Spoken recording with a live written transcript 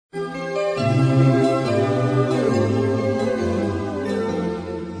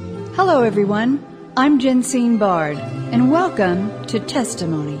Hello, everyone. I'm Jensine Bard, and welcome to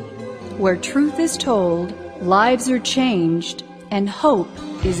Testimony, where truth is told, lives are changed, and hope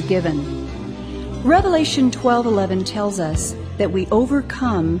is given. Revelation 12:11 tells us that we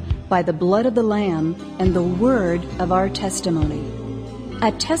overcome by the blood of the Lamb and the word of our testimony.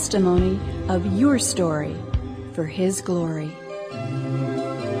 A testimony of your story for His glory.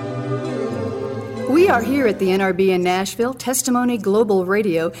 We are here at the NRB in Nashville, Testimony Global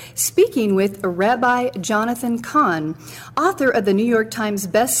Radio, speaking with Rabbi Jonathan Cahn, author of the New York Times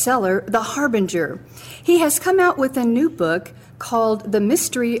bestseller, The Harbinger. He has come out with a new book called The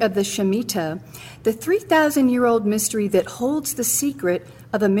Mystery of the Shemitah, the 3,000-year-old mystery that holds the secret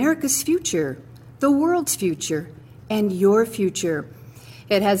of America's future, the world's future, and your future.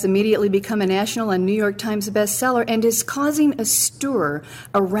 It has immediately become a national and New York Times bestseller and is causing a stir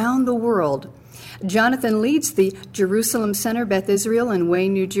around the world. Jonathan leads the Jerusalem Center, Beth Israel in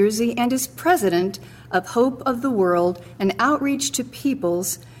Wayne, New Jersey, and is president of Hope of the World, an outreach to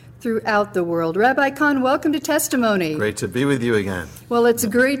peoples throughout the world. Rabbi Cahn, welcome to Testimony. Great to be with you again. Well, it's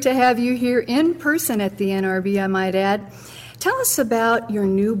great to have you here in person at the NRB, I might add. Tell us about your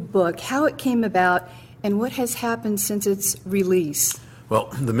new book, how it came about, and what has happened since its release. Well,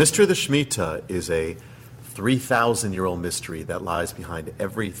 the mystery of the Shemitah is a 3,000-year-old mystery that lies behind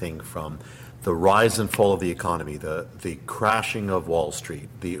everything from the rise and fall of the economy, the crashing of Wall Street,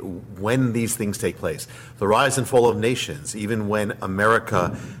 when these things take place, the rise and fall of nations, even when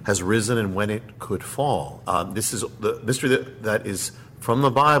America has risen and when it could fall. This is the mystery that is from the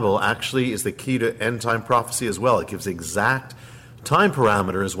Bible, actually is the key to end-time prophecy as well. It gives exact time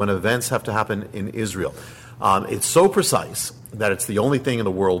parameters when events have to happen in Israel. It's so precise that it's the only thing in the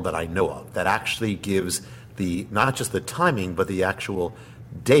world that I know of that actually gives not just the timing, but the actual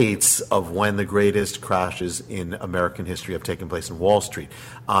dates of when the greatest crashes in American history have taken place in Wall Street.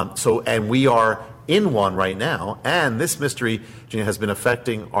 And we are in one right now, and this mystery, Gina, has been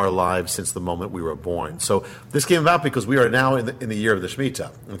affecting our lives since the moment we were born. So this came about because we are now in the year of the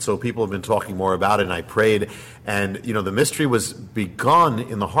Shemitah, and so people have been talking more about it, and I prayed, and the mystery was begun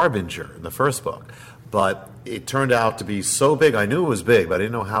in the Harbinger, in the first book, but it turned out to be so big. I knew it was big, but I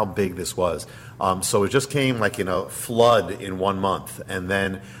didn't know how big this was. So it just came like in a flood in 1 month, and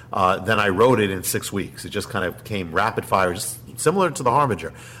then I wrote it in 6 weeks. It just kind of came rapid fire, just similar to the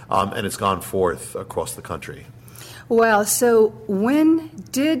Harbinger, and it's gone forth across the country. Wow. So when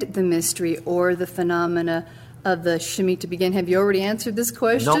did the mystery or the phenomena of the Shemitah begin? Have you already answered this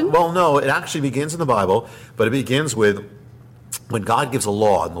question? No. It actually begins in the Bible, but it begins with when God gives a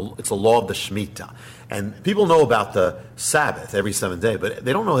law, and it's a law of the Shemitah. And people know about the Sabbath every seventh day, but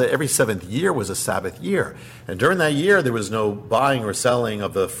they don't know that every seventh year was a Sabbath year. And during that year, there was no buying or selling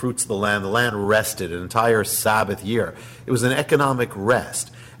of the fruits of the land. The land rested an entire Sabbath year. It was an economic rest.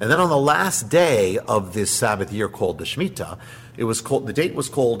 And then on the last day of this Sabbath year called the Shemitah, the date was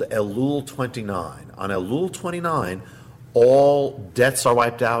called Elul 29. On Elul 29, all debts are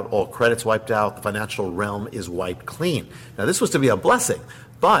wiped out, all credits wiped out, the financial realm is wiped clean. Now, this was to be a blessing,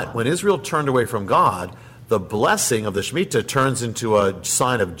 but when Israel turned away from God, the blessing of the Shemitah turns into a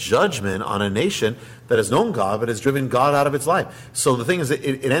sign of judgment on a nation that has known God, but has driven God out of its life. So the thing is,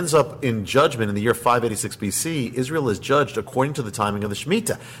 it ends up in judgment in the year 586 BC. Israel is judged according to the timing of the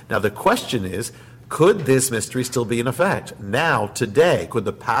Shemitah. Now, the question is, could this mystery still be in effect? Now, today, could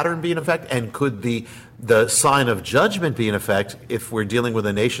the pattern be in effect? And could the sign of judgment be in effect if we're dealing with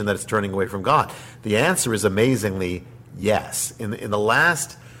a nation that is turning away from God? The answer is amazingly yes. In the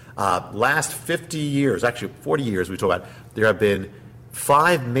last 50 years, actually 40 years we talk about, there have been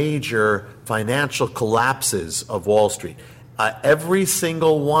 5 major financial collapses of Wall Street. Every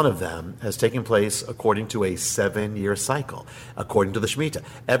single one of them has taken place according to a 7-year cycle, according to the Shemitah.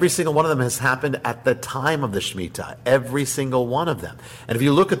 Every single one of them has happened at the time of the Shemitah, every single one of them. And if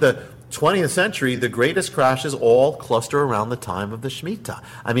you look at the 20th century, the greatest crashes all cluster around the time of the Shemitah.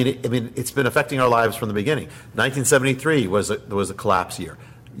 I mean, it's been affecting our lives from the beginning. 1973 was a collapse year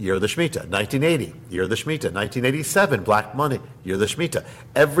of the Shemitah. 1980, year of the Shemitah. 1987, Black Monday, year of the Shemitah.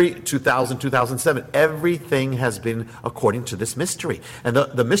 Every 2000, 2007, everything has been according to this mystery. And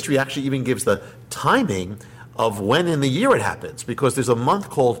the mystery actually even gives the timing of when in the year it happens, because there's a month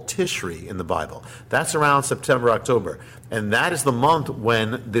called Tishri in the Bible. That's around September, October. And that is the month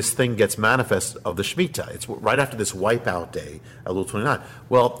when this thing gets manifest of the Shemitah. It's right after this wipeout day, Elul 29.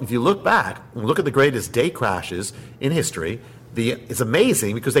 Well, if you look back and look at the greatest day crashes in history, it's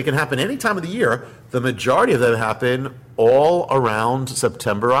amazing because they can happen any time of the year. The majority of them happen all around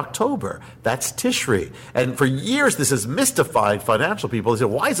September, October. That's Tishri. And for years, this has mystified financial people. They say,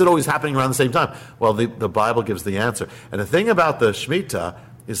 why is it always happening around the same time? Well, the Bible gives the answer. And the thing about the Shemitah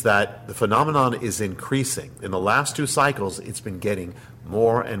is that the phenomenon is increasing. In the last 2 cycles, it's been getting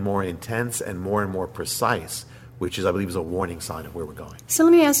more and more intense and more precise, which is, I believe, is a warning sign of where we're going. So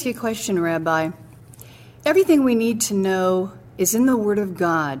let me ask you a question, Rabbi. Everything we need to know is in the Word of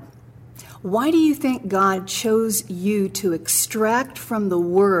God. Why do you think God chose you to extract from the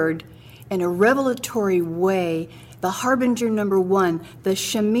Word in a revelatory way the harbinger number 1, the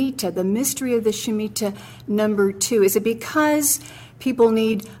Shemitah, the mystery of the Shemitah number 2? Is it because people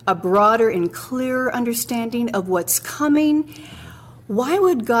need a broader and clearer understanding of what's coming? Why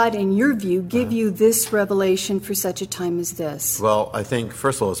would God, in your view, give you this revelation for such a time as this? Well, I think,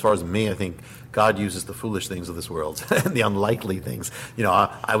 first of all, as far as me, I think God uses the foolish things of this world and the unlikely things. You know,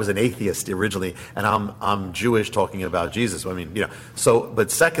 I was an atheist originally, and I'm Jewish talking about Jesus. I mean, you know, so,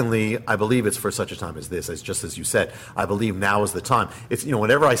 but secondly, I believe it's for such a time as this, just as you said. I believe now is the time. It's, you know,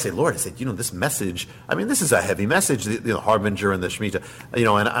 whenever I say, Lord, I say, you know, this message, I mean, this is a heavy message, the harbinger and the Shemitah, you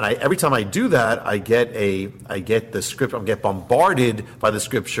know, and I, every time I do that, I get the script, I get bombarded by the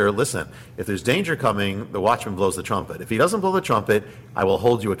scripture. Listen, if there's danger coming, the watchman blows the trumpet. If he doesn't blow the trumpet, I will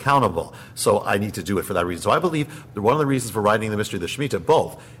hold you accountable. So I need to do it for that reason. So I believe that one of the reasons for writing the mystery of the Shemitah,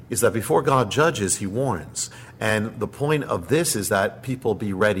 both, is that before God judges, he warns. And the point of this is that people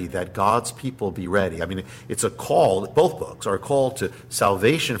be ready, that God's people be ready. I mean, it's a call, both books are a call to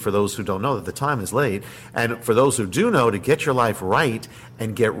salvation for those who don't know that the time is late, and for those who do know to get your life right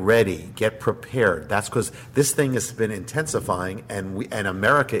and get ready, get prepared. That's because this thing has been intensifying, and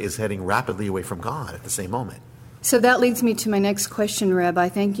America is heading rapidly away from God at the same moment. So that leads me to my next question, Rabbi.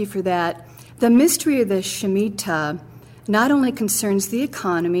 Thank you for that. The mystery of the Shemitah not only concerns the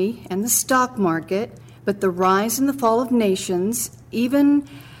economy and the stock market, but the rise and the fall of nations, even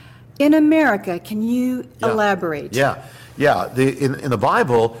in America. Can you elaborate? Yeah. In the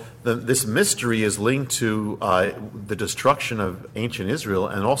Bible, this mystery is linked to the destruction of ancient Israel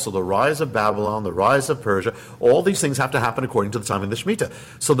and also the rise of Babylon, the rise of Persia. All these things have to happen according to the time of the Shemitah.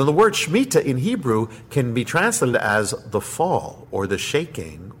 So then the word Shemitah in Hebrew can be translated as the fall or the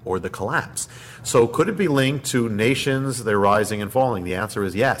shaking or the collapse. So could it be linked to nations, their rising and falling? The answer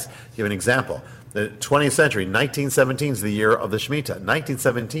is yes. Give an example. The 20th century, 1917 is the year of the Shemitah.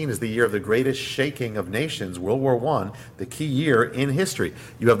 1917 is the year of the greatest shaking of nations, World War I, the key year in history.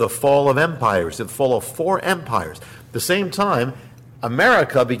 You have the fall of empires, the fall of 4 empires. At the same time,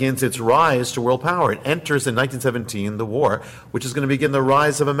 America begins its rise to world power. It enters in 1917 the war, which is going to begin the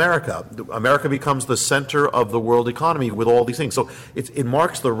rise of America. America becomes the center of the world economy with all these things. So it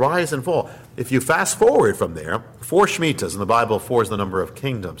marks the rise and fall. If you fast forward from there, 4 Shemitahs in the Bible, 4 is the number of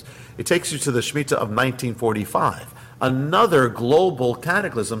kingdoms. It takes you to the Shemitah of 1945. Another global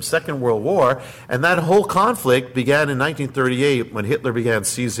cataclysm, Second World War, and that whole conflict began in 1938 when Hitler began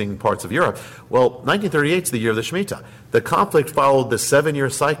seizing parts of Europe. Well, 1938 is the year of the Shemitah. The conflict followed the 7-year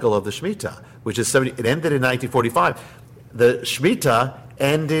cycle of the Shemitah, which is it ended in 1945. The Shemitah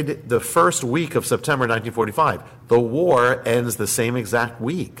ended the first week of September 1945. The war ends the same exact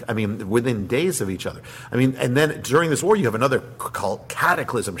week. I mean, within days of each other. I mean, and then during this war, you have another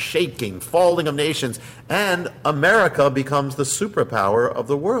cataclysm, shaking, falling of nations, and America becomes the superpower of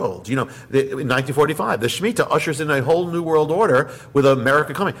the world. You know, in 1945, the Shemitah ushers in a whole new world order with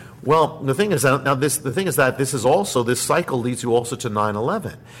America coming. Well, the thing is that this cycle leads you also to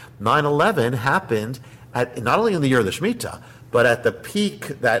 9/11. 9/11 happened not only in the year of the Shemitah, but at the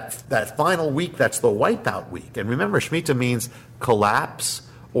peak, that final week, that's the wipeout week. And remember, Shemitah means collapse,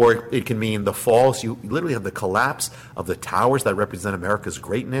 or it can mean the fall. So you literally have the collapse of the towers that represent America's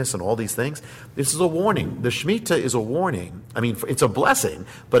greatness and all these things. This is a warning. The Shemitah is a warning. I mean, it's a blessing,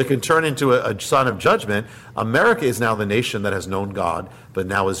 but it can turn into a sign of judgment. America is now the nation that has known God, but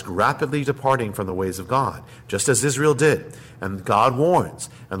now is rapidly departing from the ways of God, just as Israel did. And God warns.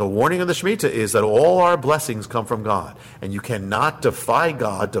 And the warning of the Shemitah is that all our blessings come from God. And you cannot defy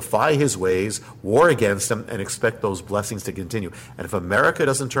God, defy his ways, war against him, and expect those blessings to continue. And if America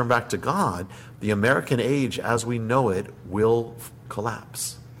doesn't turn back to God, the American age as we know it will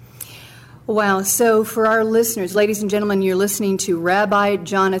collapse. Wow. So for our listeners, ladies and gentlemen, you're listening to Rabbi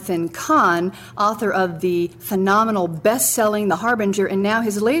Jonathan Cahn, author of the phenomenal best-selling The Harbinger, and now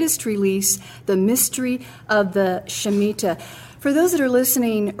his latest release, The Mystery of the Shemitah. For those that are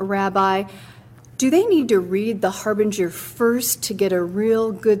listening, Rabbi, do they need to read The Harbinger first to get a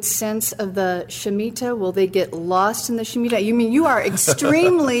real good sense of the Shemitah? Will they get lost in the Shemitah? You mean you are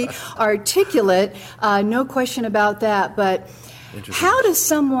extremely articulate, no question about that, but how does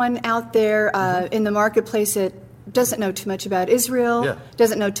someone out there in the marketplace that doesn't know too much about Israel,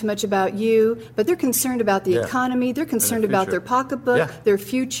 doesn't know too much about you, but they're concerned about the economy, they're concerned about their pocketbook, their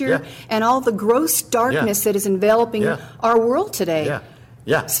future, and all the gross darkness that is enveloping our world today?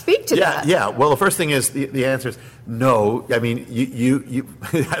 Yeah. Speak to that. Yeah. Well, the first thing is the answer is no. I mean, you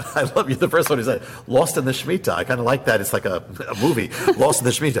I love you. The first one is Lost in the Shemitah. I kind of like that. It's like a movie, Lost in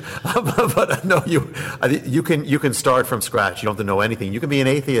the Shemitah. But no, you can start from scratch. You don't have to know anything. You can be an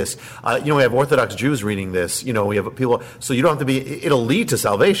atheist. We have Orthodox Jews reading this. We have people. So you don't have to be. It'll lead to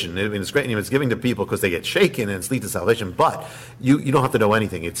salvation. I mean, it's great. It's giving to people because they get shaken and it's lead to salvation. But you don't have to know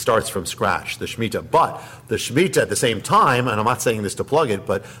anything. It starts from scratch. The Shemitah. But the Shemitah at the same time, and I'm not saying this to plug it,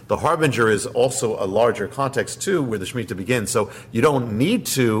 but the Harbinger is also a larger context too, where the Shemitah begins. So you don't need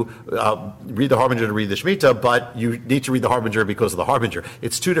to read the Harbinger to read the Shemitah, but you need to read the Harbinger because of the Harbinger.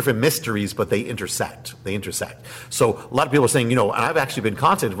 It's two different mysteries, but they intersect. So a lot of people are saying, and I've actually been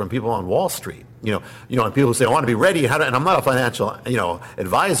contacted from people on Wall Street, and people who say, I want to be ready, and I'm not a financial,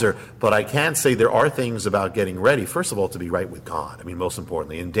 advisor, but I can say there are things about getting ready. First of all, to be right with God. I mean, most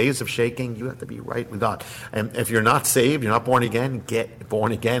importantly, in days of shaking, you have to be right with God. And if you're not saved, you're not born again, get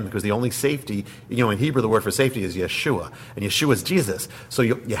born again, because the only safety, in Hebrew, the word for safety is Yeshua, and Yeshua is Jesus. So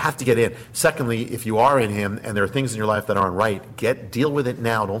you have to get in. Secondly, if you are in Him and there are things in your life that aren't right, deal with it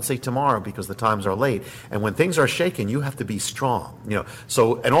now. Don't say tomorrow because the times are late. And when things are shaken, you have to be strong.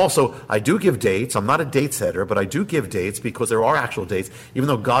 So, and also, I do give dates. I'm not a date setter, but I do give dates because there are actual dates, even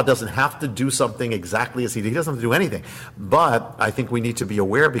though God doesn't have to do something exactly as He doesn't have to do anything. But I think we need to be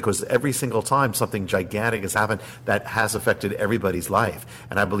aware because every single time something gigantic has happened that has affected everybody's life.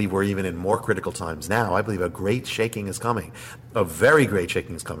 And I believe we're even in more critical times now. I believe a great shaking is coming. A very great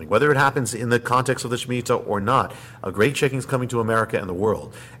shaking is coming. Whether it happens in the context of the Shemitah or not, a great shaking is coming to America and the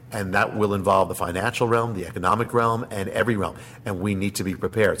world. And that will involve the financial realm, the economic realm, and every realm. And we need to be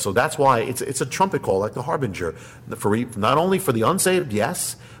prepared. So that's why it's a trumpet call like the Harbinger. Not only for the unsaved,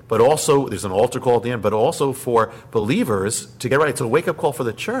 yes, but also there's an altar call at the end, but also for believers to get right. It's a wake-up call for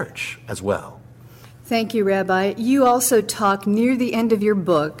the church as well. Thank you, Rabbi. You also talk near the end of your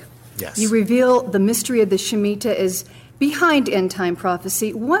book. Yes. You reveal the mystery of the Shemitah is behind end-time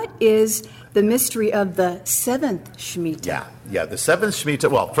prophecy. What is the mystery of the seventh Shemitah? Yeah, the seventh Shemitah.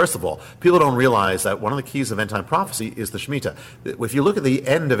 Well, first of all, people don't realize that one of the keys of end-time prophecy is the Shemitah. If you look at the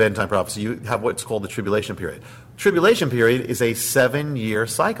end of end-time prophecy, you have what's called the tribulation period. Tribulation period is a 7-year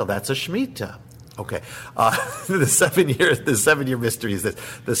cycle. That's a Shemitah. Okay, the 7-year mystery is this: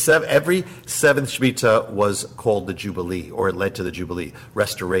 every seventh Shemitah was called the Jubilee, or it led to the Jubilee,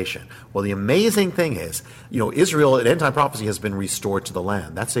 restoration. Well, the amazing thing is, Israel in end-time prophecy has been restored to the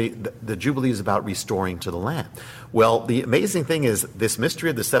land. The Jubilee is about restoring to the land. Well, the amazing thing is this mystery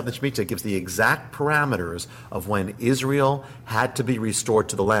of the seventh Shemitah gives the exact parameters of when Israel had to be restored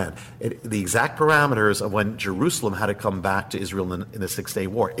to the land. The exact parameters of when Jerusalem had to come back to Israel in the 6-day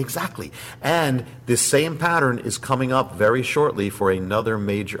war. Exactly. And this same pattern is coming up very shortly for another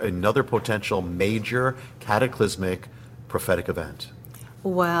potential major cataclysmic prophetic event.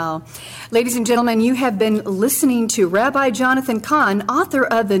 Wow. Ladies and gentlemen, you have been listening to Rabbi Jonathan Cahn, author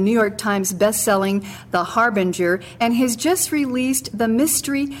of the New York Times bestselling The Harbinger, and has just released The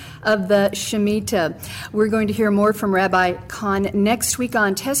Mystery of the Shemitah. We're going to hear more from Rabbi Cahn next week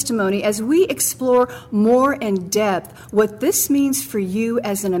on Testimony as we explore more in depth what this means for you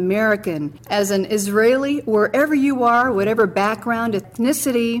as an American, as an Israeli, wherever you are, whatever background,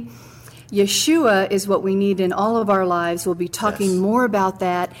 ethnicity. Yeshua is what we need in all of our lives. We'll be talking more about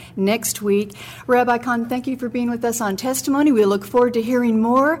that next week. Rabbi Cahn, thank you for being with us on Testimony. We look forward to hearing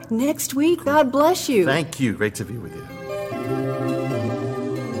more next week. God bless you. Thank you. Great to be with you.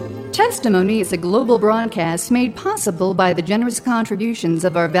 Testimony is a global broadcast made possible by the generous contributions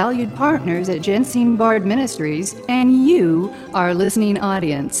of our valued partners at Jensine Bard Ministries and you, our listening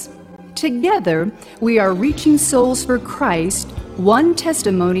audience. Together, we are reaching souls for Christ, one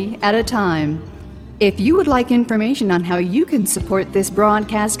testimony at a time. If you would like information on how you can support this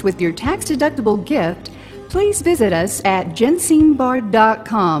broadcast with your tax-deductible gift, please visit us at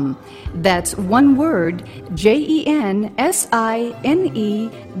jensinebard.com. That's one word,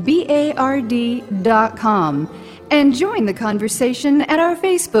 JENSINEBARD.com. And join the conversation at our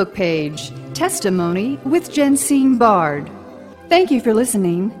Facebook page, Testimony with Jensine Bard. Thank you for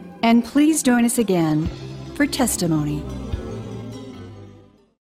listening. And please join us again for Testimony.